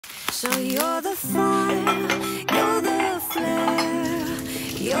So you're the fire, you're the flare,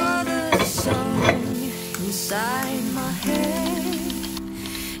 you're the song inside my head,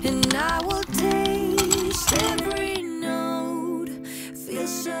 and I will taste every note.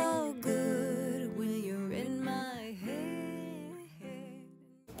 Feels so good when you're in my head.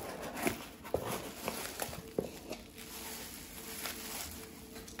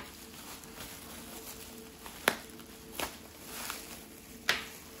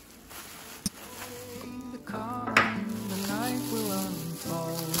 The night will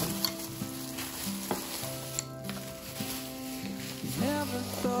unfold. Never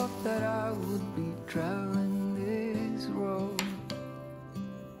thought that I would be traveling this road.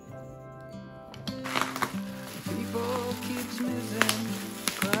 People keep missing,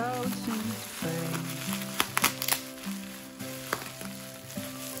 clouds seem to fade.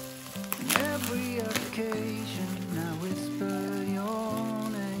 On every occasion I whisper your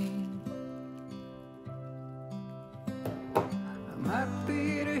name. I'm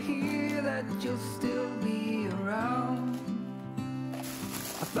happy to hear that you'll still be around.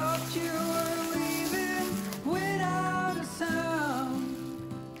 I thought you were leaving without a sound.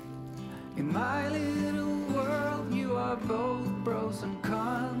 In my little world, you are both pros and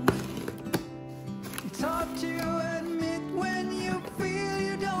cons. It's hard to admit when you feel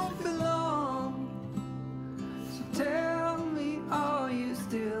you don't belong. So tell me, are you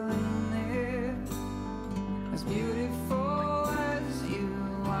still in there? As beautiful as you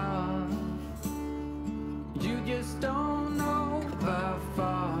are, you just don't know how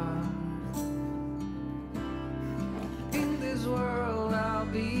far. In this world I'll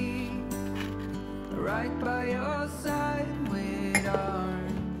be right by your side with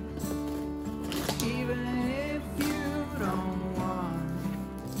arms. Even if you don't want,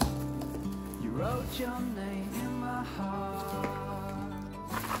 you wrote your name in my heart.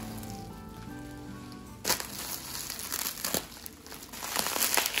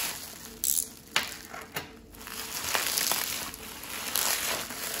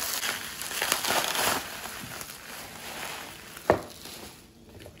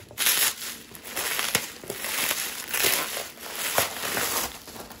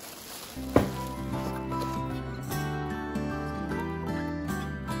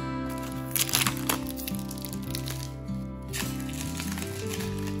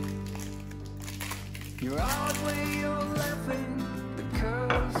 You're out where you're laughing, the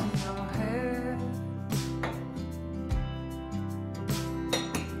curls in your hair.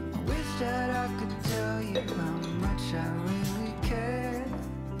 I wish that I could tell you how much I really care.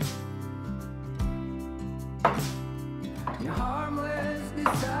 Your harmless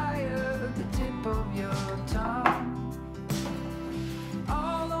desire, the tip of your tongue,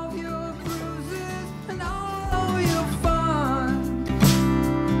 all of your bruises and all of your fun.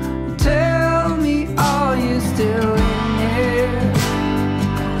 Tell me, are you still in here?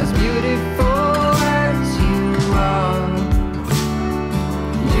 As beautiful as you are,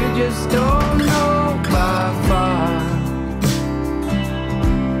 you just don't know by far.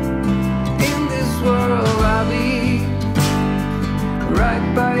 In this world I'll be right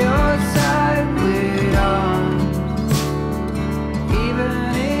by your side with arms. Even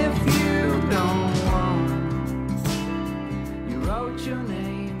if you don't want, you wrote your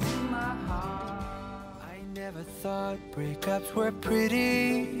name in my heart. I never thought breakups were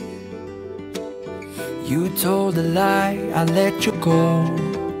pretty. You told a lie, I let you go.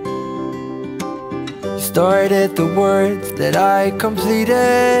 You started the words that I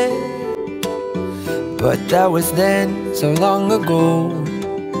completed, but that was then, so long ago.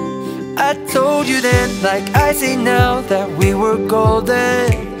 I told you then, like I say now, that we were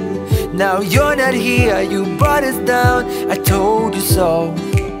golden. Now you're not here, you brought us down, I told you so.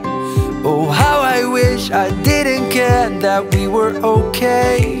 Oh, how I wish I didn't care, that we were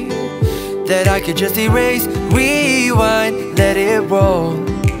okay, that I could just erase, rewind, let it roll.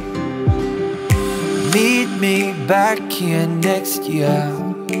 Meet me back here next year,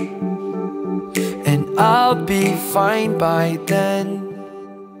 and I'll be fine by then.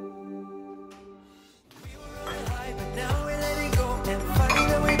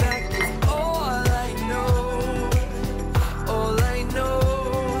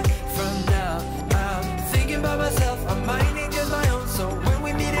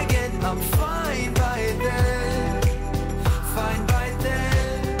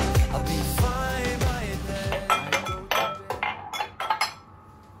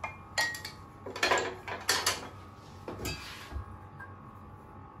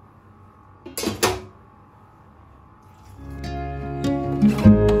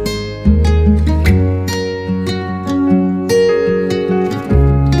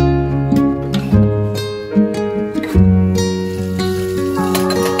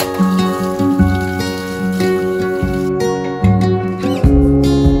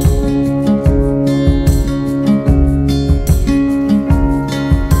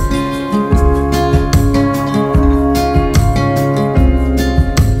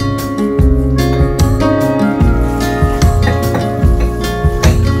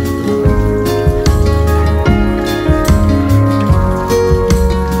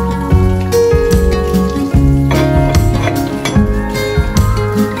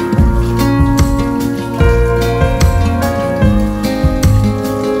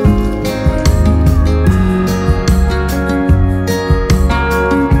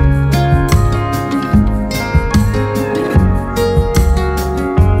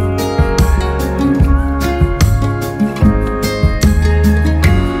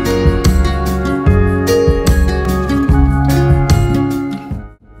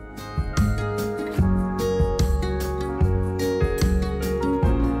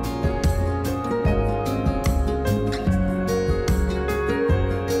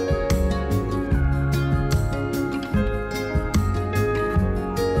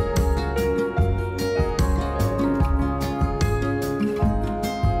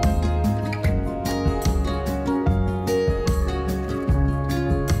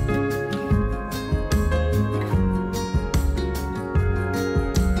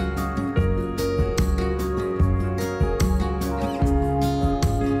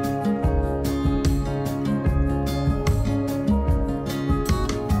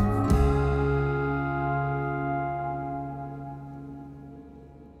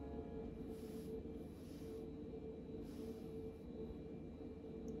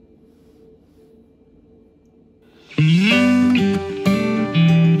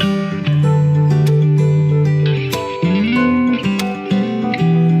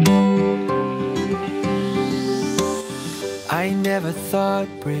 never thought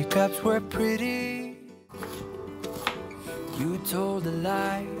breakups were pretty. You told a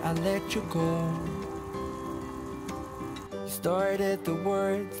lie, I let you go. You started the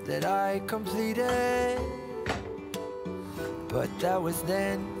words that I completed, but that was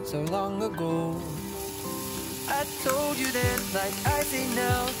then, so long ago. I told you then, like I say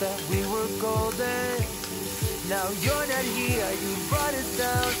now, that we were golden. Now you're not here, you brought us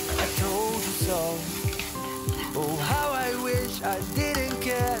down. I told you so. Oh, how I wish I didn't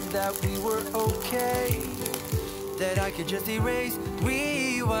care, that we were okay, that I could just erase,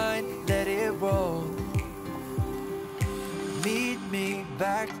 rewind, let it roll. Meet me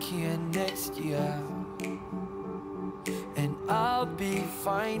back here next year, and I'll be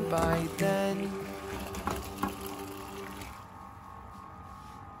fine by then.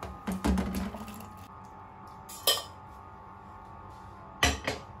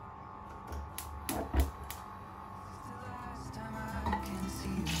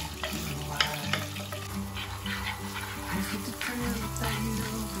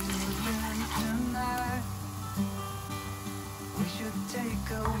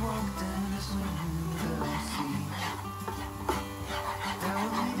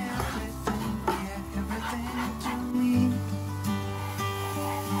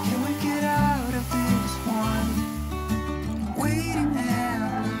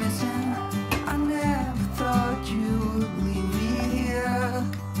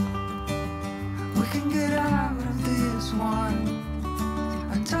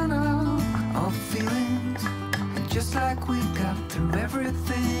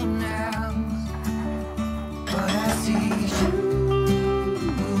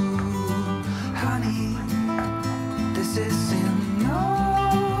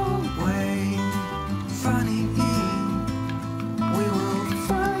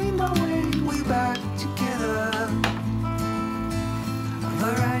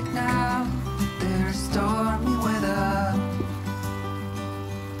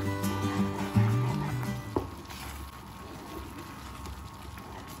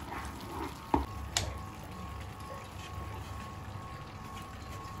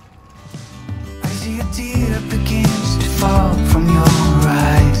 See a tear begins to fall from your